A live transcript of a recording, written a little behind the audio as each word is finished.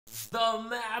the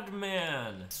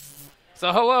Madman.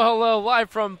 So hello, live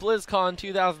from BlizzCon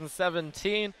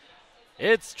 2017.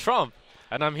 It's Trump,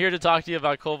 and I'm here to talk to you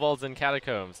about Kobolds and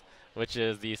Catacombs, which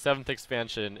is the 7th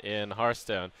expansion in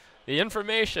Hearthstone. The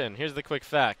information, here's the quick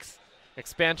facts.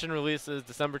 Expansion releases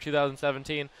December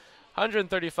 2017,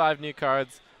 135 new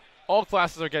cards. All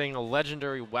classes are getting a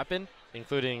legendary weapon,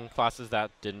 including classes that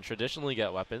didn't traditionally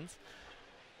get weapons.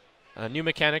 A new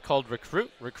mechanic called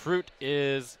Recruit. Recruit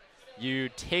is you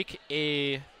take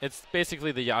it's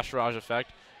basically the Yasharaj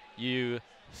effect. You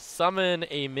summon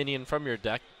a minion from your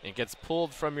deck, it gets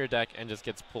pulled from your deck and just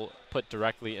gets put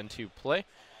directly into play.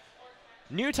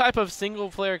 New type of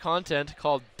single player content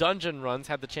called Dungeon Runs.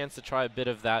 Had the chance to try a bit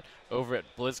of that over at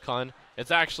BlizzCon.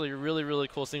 It's actually really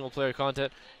cool single player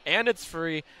content, and it's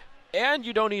free, and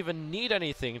you don't even need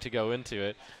anything to go into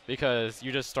it because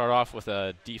you just start off with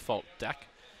a default deck.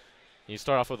 You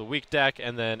start off with a weak deck,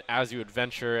 and then as you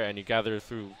adventure and you gather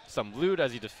through some loot,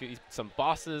 as you defeat some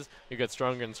bosses, you get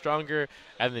stronger and stronger,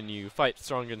 and then you fight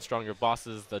stronger and stronger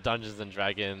bosses. The Dungeons and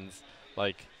Dragons,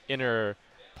 like, inner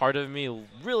part of me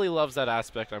really loves that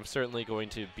aspect. I'm certainly going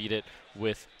to beat it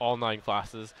with all 9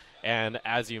 classes, and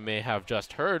as you may have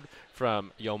just heard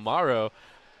from Yomaro,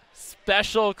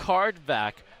 special card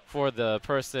back for the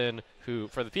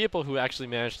people who actually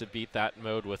managed to beat that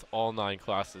mode with all 9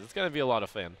 classes. It's going to be a lot of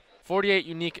fun. 48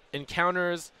 unique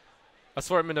encounters,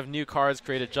 assortment of new cards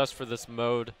created just for this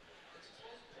mode.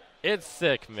 It's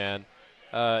sick, man.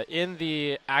 In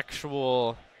the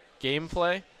actual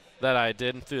gameplay that I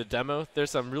did through the demo,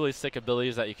 there's some really sick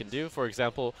abilities that you can do. For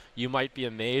example, you might be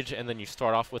a mage and then you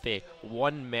start off with a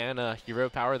 1 mana hero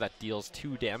power that deals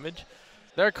 2 damage.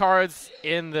 There are cards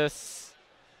in this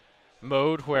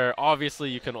mode where obviously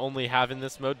you can only have in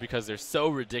this mode because they're so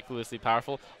ridiculously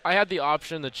powerful. I had the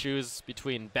option to choose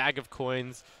between Bag of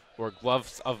Coins or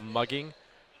Gloves of Mugging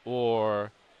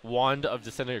or Wand of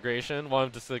Disintegration. Wand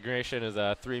of Disintegration is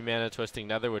a 3 mana Twisting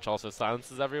Nether, which also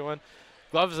silences everyone.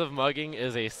 Gloves of Mugging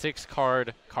is a 6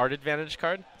 card advantage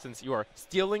card, since you are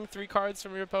stealing 3 cards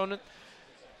from your opponent.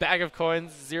 Bag of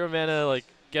Coins, 0 mana, like,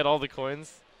 get all the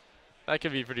coins. That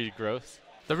can be pretty gross.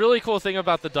 The really cool thing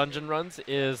about the dungeon runs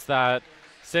is that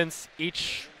since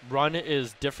each run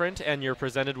is different and you're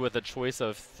presented with a choice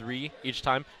of 3 each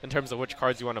time in terms of which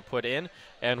cards you want to put in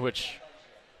and which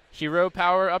hero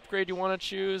power upgrade you want to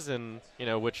choose and, you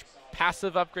know, which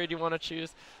passive upgrade you want to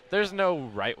choose, there's no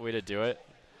right way to do it.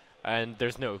 And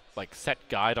there's no, like, set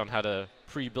guide on how to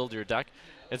pre-build your deck.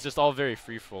 It's just all very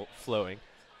free-flowing.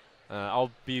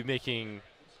 I'll be making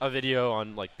a video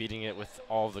on, like, beating it with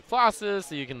all of the classes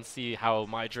so you can see how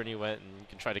my journey went and you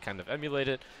can try to kind of emulate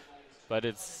it. But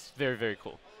it's very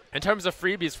cool. In terms of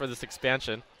freebies for this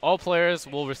expansion, all players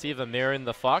will receive a Marin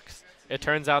the Fox. It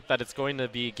turns out that it's going to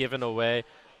be given away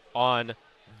on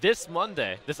this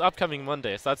Monday, this upcoming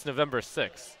Monday, so that's November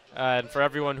 6th. And for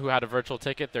everyone who had a virtual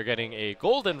ticket, they're getting a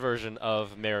golden version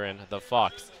of Marin the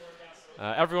Fox.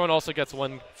 Everyone also gets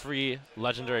 1 free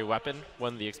legendary weapon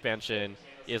when the expansion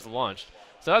is launched.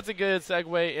 So that's a good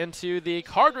segue into the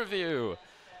card review.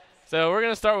 So we're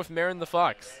going to start with Marin the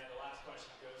Fox.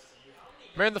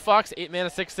 Marin the Fox, 8 mana,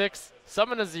 6/6.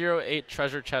 Summon a 0/8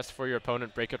 treasure chest for your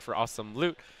opponent. Break it for awesome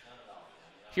loot.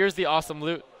 Here's the awesome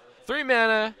loot. 3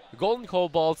 mana, Golden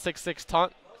Kobold, 6/6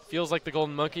 taunt. Feels like the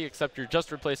Golden Monkey, except you're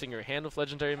just replacing your hand with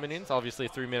legendary minions. Obviously,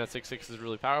 3 mana, 6/6 is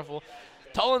really powerful.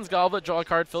 Talon's Goblet, draw a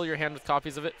card, fill your hand with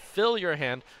copies of it. Fill your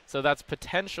hand, so that's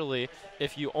potentially,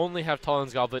 if you only have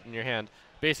Talon's Goblet in your hand,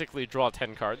 basically draw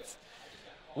 10 cards.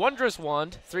 Wondrous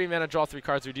Wand, 3 mana, draw 3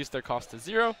 cards, reduce their cost to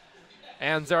 0.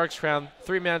 And Zarek's Crown,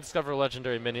 3 mana, discover a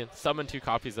legendary minion, summon 2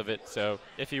 copies of it. So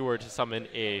if you were to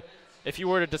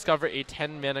discover a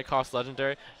 10 mana cost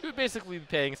legendary, you would basically be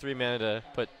paying 3 mana to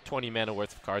put 20 mana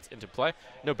worth of cards into play.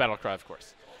 No battle cry, of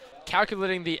course.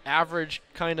 Calculating the average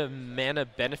kind of mana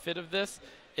benefit of this,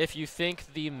 if you think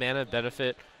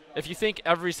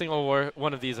every single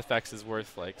one of these effects is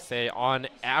worth, like, say, on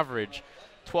average,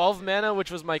 12 mana,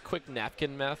 which was my quick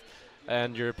napkin math,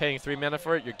 and you're paying 3 mana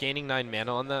for it, you're gaining 9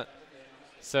 mana on that.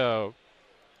 So,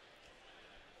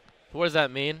 what does that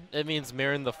mean? It means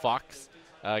Marin the Fox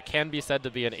can be said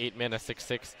to be an 8 mana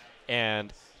 6/6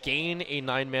 and gain a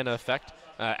 9 mana effect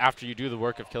after you do the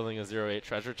work of killing a 0/8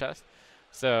 treasure chest.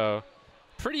 So,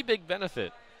 pretty big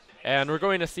benefit. And we're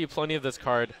going to see plenty of this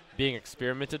card being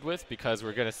experimented with because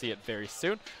we're going to see it very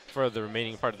soon for the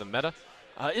remaining part of the meta.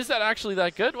 Is that actually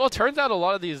that good? Well, it turns out a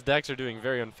lot of these decks are doing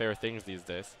very unfair things these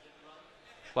days.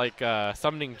 Like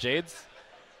summoning Jades.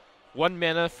 1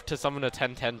 mana to summon a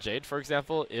 10/10 Jade, for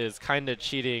example, is kind of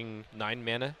cheating 9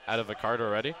 mana out of a card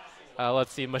already.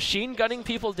 Let's see, machine gunning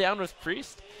people down with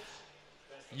Priest.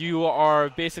 you are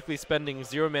basically spending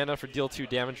 0 mana for deal 2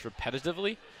 damage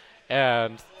repetitively,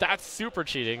 and that's super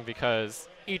cheating because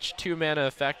each 2 mana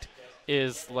effect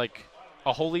is like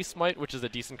a Holy Smite, which is a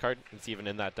decent card. It's even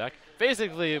in that deck.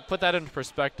 Basically, put that into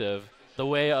perspective, the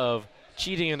way of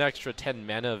cheating an extra 10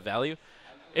 mana of value,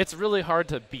 it's really hard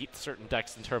to beat certain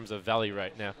decks in terms of value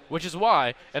right now, which is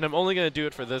why, and I'm only going to do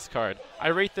it for this card, I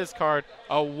rate this card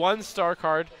a 1-star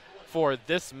card for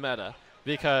this meta,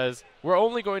 because we're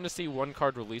only going to see one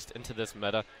card released into this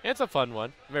meta. It's a fun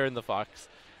one, Marin the Fox.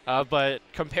 But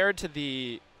compared to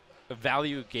the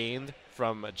value gained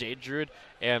from Jade Druid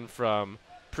and from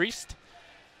Priest,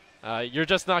 you're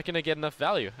just not going to get enough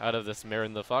value out of this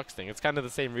Marin the Fox thing. It's kind of the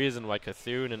same reason why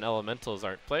Cthulhu and Elementals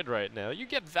aren't played right now. You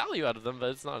get value out of them, but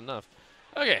it's not enough.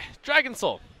 Okay, Dragon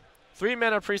Soul. 3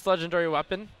 mana Priest Legendary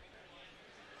Weapon.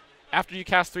 After you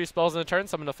cast 3 spells in a turn,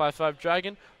 summon a 5/5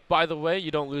 dragon. By the way,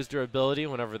 you don't lose durability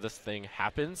whenever this thing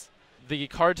happens. The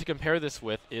card to compare this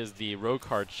with is the rogue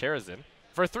card Sherazin.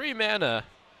 For 3 mana,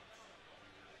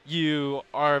 you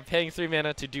are paying 3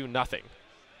 mana to do nothing.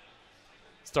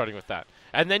 Starting with that.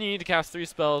 And then you need to cast 3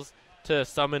 spells to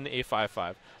summon a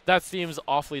 5/5. That seems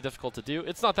awfully difficult to do.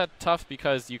 It's not that tough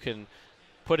because you can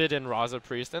put it in Raza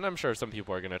Priest, and I'm sure some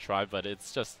people are going to try, but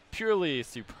it's just purely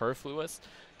superfluous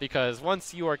because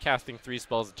once you are casting 3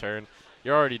 spells a turn,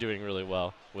 you're already doing really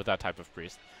well with that type of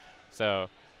Priest. So,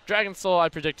 Dragon Soul, I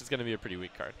predict, is going to be a pretty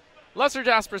weak card. Lesser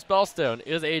Jasper Spellstone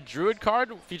is a Druid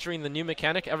card featuring the new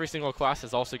mechanic. Every single class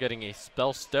is also getting a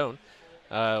Spellstone.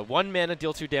 1 mana,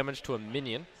 deal 2 damage to a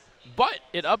minion, but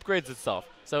it upgrades itself.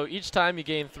 So each time you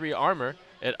gain 3 armor,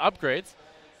 it upgrades.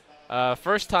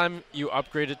 First time you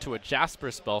upgrade it to a Jasper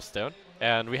Spellstone,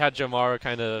 and we had Jomaro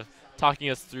kind of talking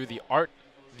us through the art.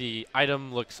 The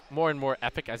item looks more and more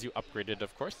epic as you upgrade it,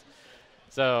 of course.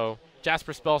 So,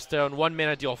 Jasper Spellstone, 1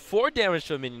 mana, deal 4 damage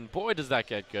to a minion. Boy, does that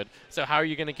get good. So how are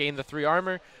you going to gain the 3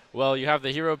 armor? Well, you have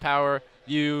the hero power.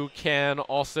 You can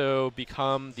also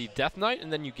become the Death Knight,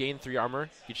 and then you gain 3 armor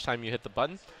each time you hit the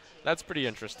button. That's pretty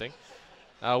interesting.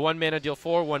 1 mana, deal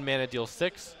 4, 1 mana, deal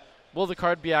 6. Will the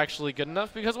card be actually good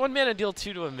enough? Because 1 mana, deal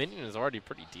 2 to a minion is already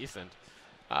pretty decent.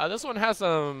 This one has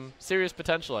some serious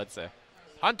potential, I'd say.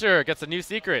 Hunter gets a new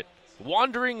secret.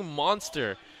 Wandering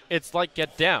Monster. It's like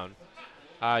Get Down.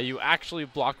 You actually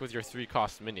block with your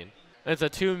 3-cost minion. And it's a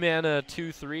 2 mana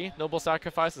 2/3 Noble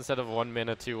Sacrifice instead of a 1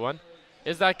 mana 2/1.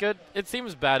 Is that good? It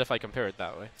seems bad if I compare it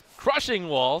that way. Crushing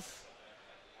Walls.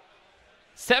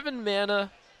 7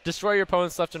 mana, destroy your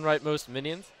opponent's left and rightmost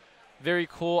minions. Very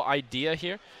cool idea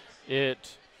here.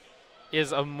 It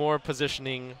is a more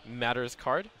positioning matters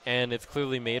card, and it's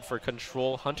clearly made for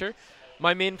Control Hunter.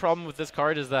 My main problem with this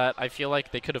card is that I feel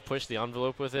like they could have pushed the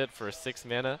envelope with it for 6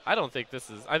 mana. I think this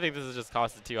is just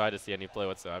costed too high to see any play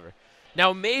whatsoever.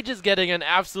 Now Mage is getting an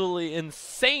absolutely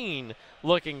insane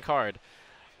looking card.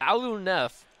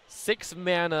 Aluneth, 6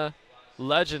 mana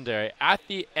legendary. At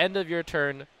the end of your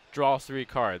turn, draw 3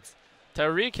 cards. To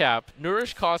recap,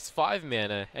 Nourish costs 5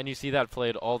 mana, and you see that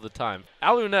played all the time.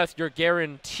 Aluneth, you're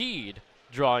guaranteed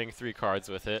drawing 3 cards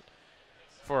with it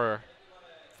for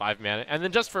 5 mana, and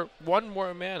then just for 1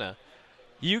 more mana,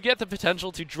 you get the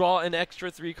potential to draw an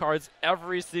extra 3 cards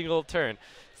every single turn.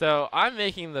 So I'm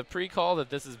making the pre-call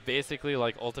that this is basically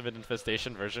like Ultimate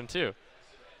Infestation version 2.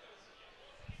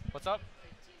 What's up?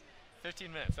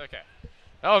 15 minutes, okay.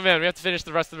 Oh man, we have to finish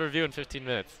the rest of the review in 15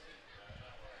 minutes.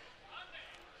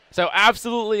 So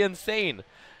absolutely insane.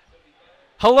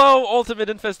 Hello, Ultimate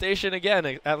Infestation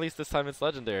again. At least this time it's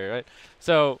legendary, right?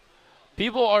 So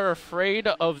people are afraid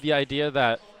of the idea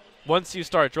that once you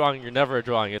start drawing, you're never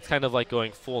drawing. It's kind of like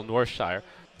going full Northshire.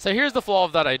 So here's the flaw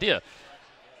of that idea.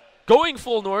 Going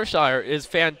full Northshire is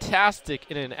fantastic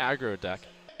in an aggro deck.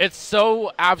 It's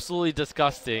so absolutely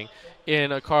disgusting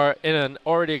in an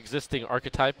already existing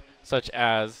archetype such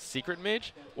as Secret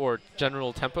Mage or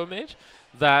General Tempo Mage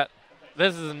that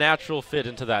this is a natural fit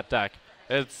into that deck.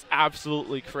 It's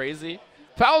absolutely crazy.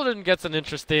 Paladin gets an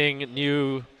interesting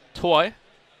new toy,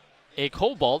 a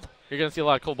Kobold. You're going to see a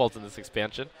lot of Kobolds in this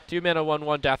expansion. 2 mana,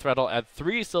 1/1, Death Rattle, add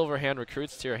 3 Silver Hand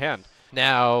recruits to your hand.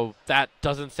 Now, that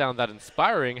doesn't sound that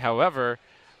inspiring. However,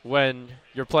 when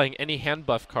you're playing any hand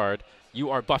buff card, you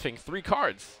are buffing 3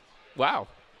 cards. Wow.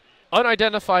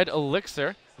 Unidentified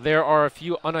Elixir. There are a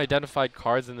few unidentified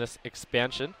cards in this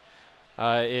expansion.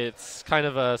 It's kind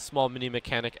of a small mini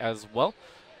mechanic as well.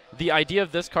 The idea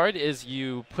of this card is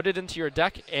you put it into your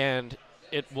deck and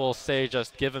it will say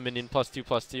just give a minion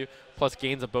 +2/+2 plus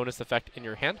gains a bonus effect in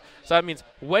your hand. So that means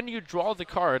when you draw the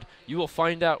card, you will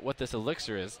find out what this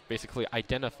elixir is, basically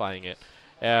identifying it.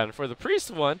 And for the priest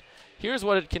one, here's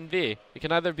what it can be. It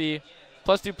can either be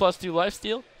 +2/+2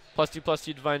 lifesteal,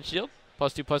 +2/+2 divine shield,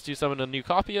 +2/+2, summon a new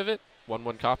copy of it.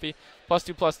 1/1 copy.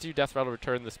 +2/+2, Death Rattle,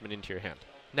 return this minion to your hand.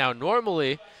 Now,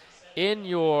 normally, in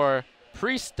your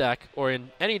Priest deck, or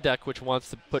in any deck which wants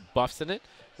to put buffs in it,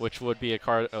 which would be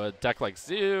a deck like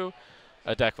Zoo,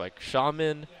 a deck like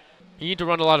Shaman, you need to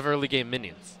run a lot of early game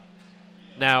minions.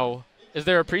 Now, is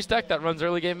there a Priest deck that runs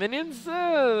early game minions?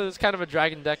 There's kind of a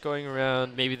Dragon deck going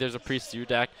around. Maybe there's a Priest Zoo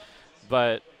deck,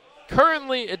 but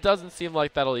currently it doesn't seem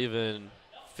like that'll even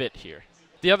fit here.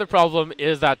 The other problem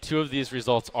is that 2 of these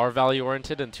results are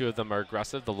value-oriented and 2 of them are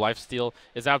aggressive. The lifesteal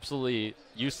is absolutely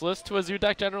useless to a Zoo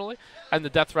deck generally, and the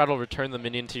Death Rattle, return the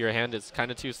minion to your hand, is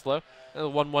kind of too slow. The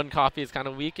 1/1 copy is kind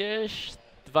of weakish.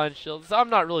 Divine Shield, so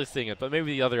I'm not really seeing it, but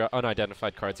maybe the other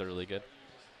unidentified cards are really good.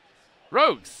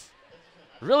 Rogues!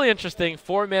 Really interesting.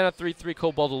 4 mana, 3/3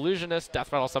 Kobold Illusionist.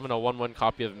 Death Rattle, summon a 1/1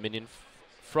 copy of a minion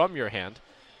from your hand.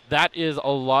 That is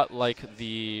a lot like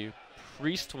the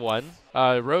Priest one.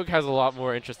 Rogue has a lot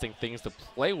more interesting things to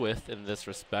play with in this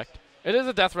respect. It is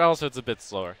a Death Rattle, so it's a bit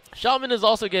slower. Shaman is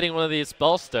also getting one of these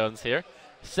spell stones here.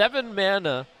 7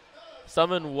 mana,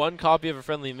 summon 1 copy of a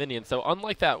friendly minion. So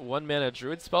unlike that 1 mana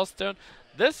Druid spellstone,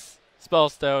 this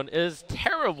spellstone is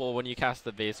terrible when you cast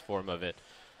the base form of it.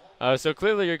 So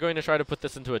clearly you're going to try to put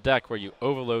this into a deck where you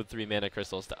overload 3 mana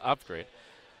crystals to upgrade.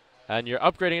 And you're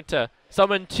upgrading it to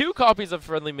summon 2 copies of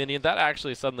friendly minion. That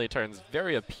actually suddenly turns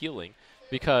very appealing,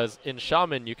 because in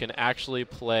Shaman you can actually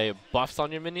play buffs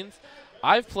on your minions.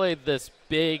 I've played this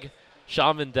big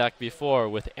Shaman deck before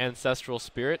with Ancestral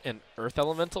Spirit and Earth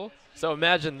Elemental. So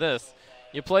imagine this.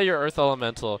 You play your Earth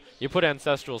Elemental, you put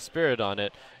Ancestral Spirit on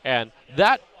it, and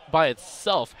that by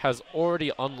itself has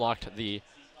already unlocked the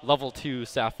level 2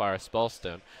 Sapphire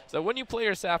Spellstone. So when you play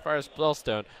your Sapphire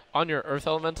Spellstone on your Earth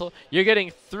Elemental, you're getting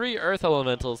 3 Earth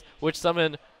Elementals, which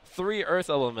summon 3 Earth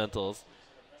Elementals.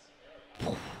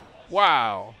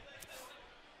 Wow.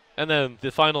 And then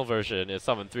the final version is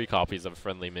summon 3 copies of a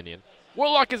friendly minion.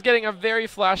 Warlock is getting a very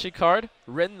flashy card,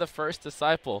 Rin the First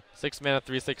Disciple. 6 mana,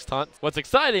 3/6 taunt. What's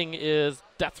exciting is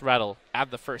Death Rattle, add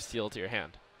the first seal to your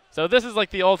hand. So this is like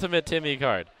the ultimate Timmy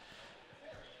card.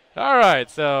 Alright,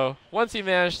 so once you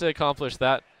manage to accomplish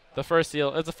that, the first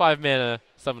seal, it's a 5 mana,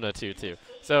 summon a 2/2.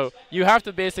 So you have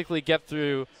to basically get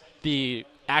through the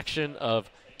action of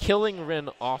killing Rin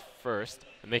off first,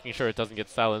 and making sure it doesn't get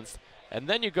silenced, and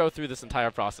then you go through this entire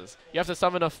process. You have to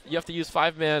summon you have to use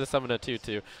 5 mana to summon a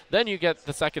 2/2. Then you get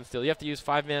the second seal. You have to use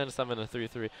 5 mana to summon a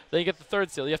 3/3. Then you get the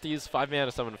third seal. You have to use 5 mana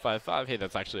to summon a 5/5. Hey,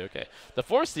 that's actually okay. The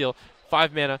fourth seal,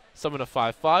 5 mana, summon a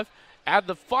 5/5. Add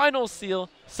the final seal,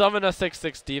 summon a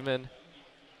 6/6 demon.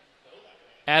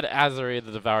 Add Azari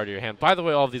the Devourer to your hand. By the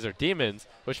way, all of these are demons,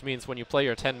 which means when you play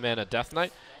your 10 mana Death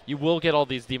Knight, you will get all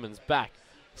these demons back.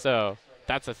 So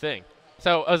that's a thing.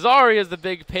 So Azari is the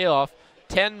big payoff.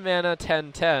 10 mana,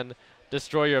 10/10,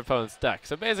 destroy your opponent's deck.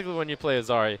 So basically when you play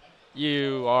Azari,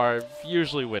 you are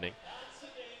usually winning.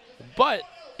 But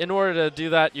in order to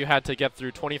do that, you had to get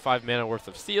through 25 mana worth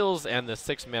of seals and the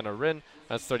 6 mana Rin.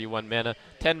 That's 31 mana.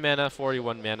 10 mana,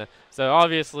 41 mana. So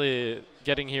obviously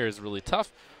getting here is really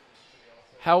tough.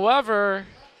 However,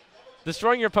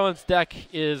 destroying your opponent's deck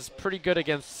is pretty good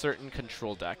against certain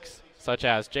control decks, such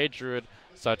as Jade Druid,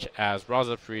 such as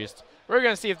Raza Priest. We're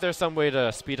going to see if there's some way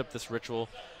to speed up this ritual.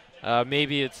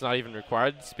 Maybe it's not even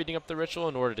required speeding up the ritual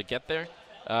in order to get there,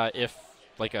 if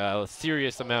like a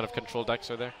serious amount of control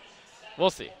decks are there. We'll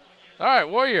see. All right,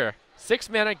 Warrior. 6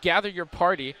 mana, gather your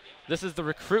party. This is the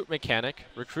recruit mechanic,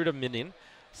 recruit a minion.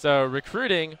 So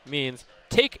recruiting means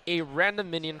take a random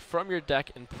minion from your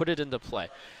deck and put it into play.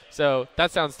 So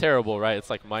that sounds terrible, right? It's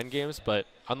like mind games, but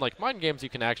unlike mind games, you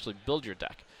can actually build your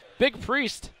deck. Big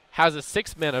Priest has a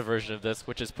 6 mana version of this,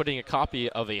 which is putting a copy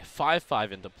of a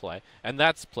 5/5 into play, and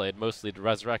that's played mostly to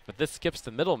resurrect, but this skips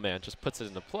the middleman, just puts it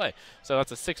into play. So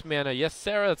that's a 6 mana Yes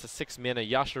Sarah, that's a 6 mana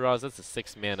Yasharaz, that's a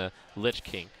 6 mana Lich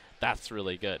King. That's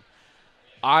really good.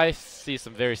 I see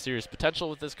some very serious potential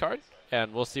with this card,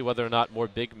 and we'll see whether or not more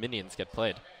big minions get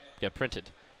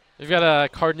printed. We've got a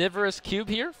Carnivorous Cube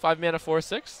here, 5 mana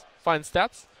 4/6, fine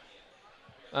stats.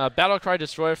 Battlecry,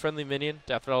 destroy a friendly minion,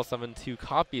 Death Rattle, summon 2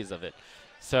 copies of it.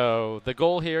 So the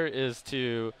goal here is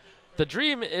the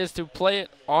dream is to play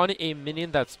it on a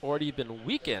minion that's already been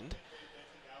weakened,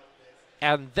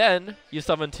 and then you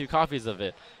summon 2 copies of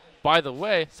it. By the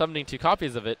way, summoning 2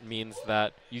 copies of it means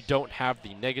that you don't have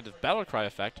the negative Battlecry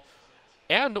effect,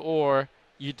 and or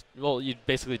you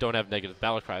basically don't have negative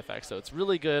Battlecry effect. So it's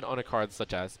really good on a card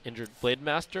such as Injured Blade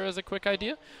Master as a quick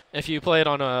idea. If you play it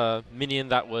on a minion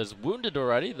that was wounded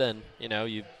already, then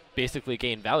you basically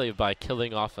gain value by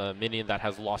killing off a minion that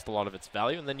has lost a lot of its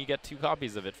value, and then you get 2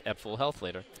 copies of it at full health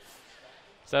later.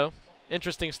 So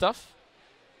interesting stuff.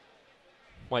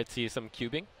 Might see some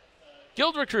cubing.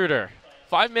 Guild Recruiter.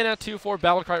 5 mana, 2/4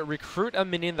 battlecry. Recruit a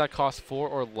minion that costs 4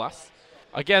 or less.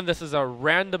 Again, this is a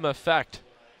random effect.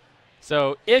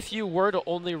 So if you were to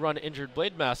only run Injured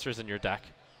Blade Masters in your deck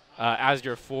as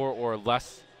your 4 or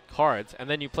less cards, and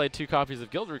then you play 2 copies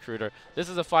of Guild Recruiter, this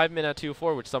is a 5 mana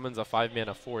 2/4 which summons a 5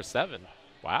 mana 4/7.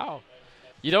 Wow.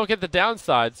 You don't get the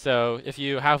downside, so if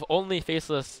you have only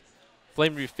Faceless,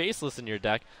 Flame Reef Faceless in your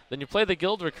deck, then you play the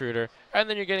Guild Recruiter, and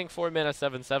then you're getting 4 mana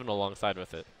 7/7 alongside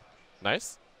with it.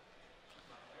 Nice.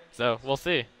 So we'll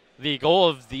see. The goal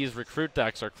of these recruit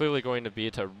decks are clearly going to be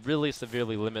to really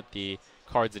severely limit the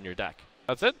cards in your deck.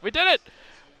 That's it. We did it!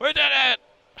 We did it!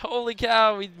 Holy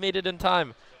cow, we made it in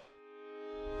time.